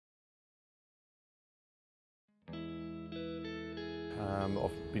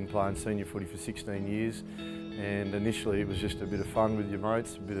I've been playing senior footy for 16 years, and initially it was just a bit of fun with your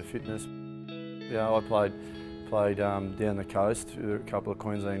mates, a bit of fitness. Yeah, I played down the coast, a couple of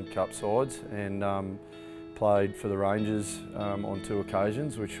Queensland Cup sides, and played for the Rangers on 2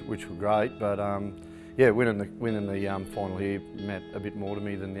 occasions, which were great. But yeah, winning the final here meant a bit more to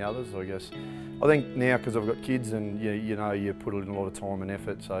me than the others, I guess. I think now, because I've got kids, and you know, you put in a lot of time and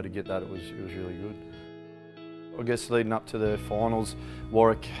effort, so to get that, it was really good. I guess leading up to the finals,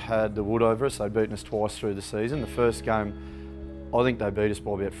 Warwick had the wood over us. They'd beaten us twice through the season. The first game, I think they beat us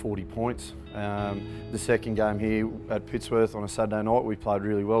by about 40 points. The second game here at Pittsworth on a Saturday night, we played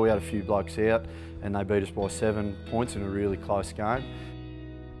really well. We had a few blokes out and they beat us by 7 points in a really close game.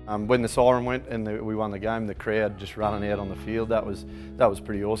 When the siren went and we won the game, the crowd just running out on the field, that was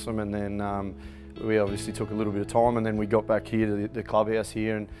pretty awesome. And then we obviously took a little bit of time, and then we got back here to the clubhouse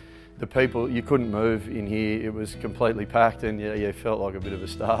here, and the people, you couldn't move in here. It was completely packed, and you felt like a bit of a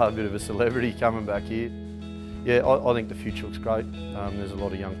star, a bit of a celebrity coming back here. Yeah, I think the future looks great. There's a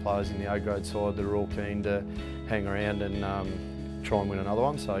lot of young players in the A-grade side that are all keen to hang around and try and win another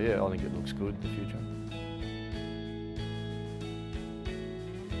one. So yeah, I think it looks good, the future.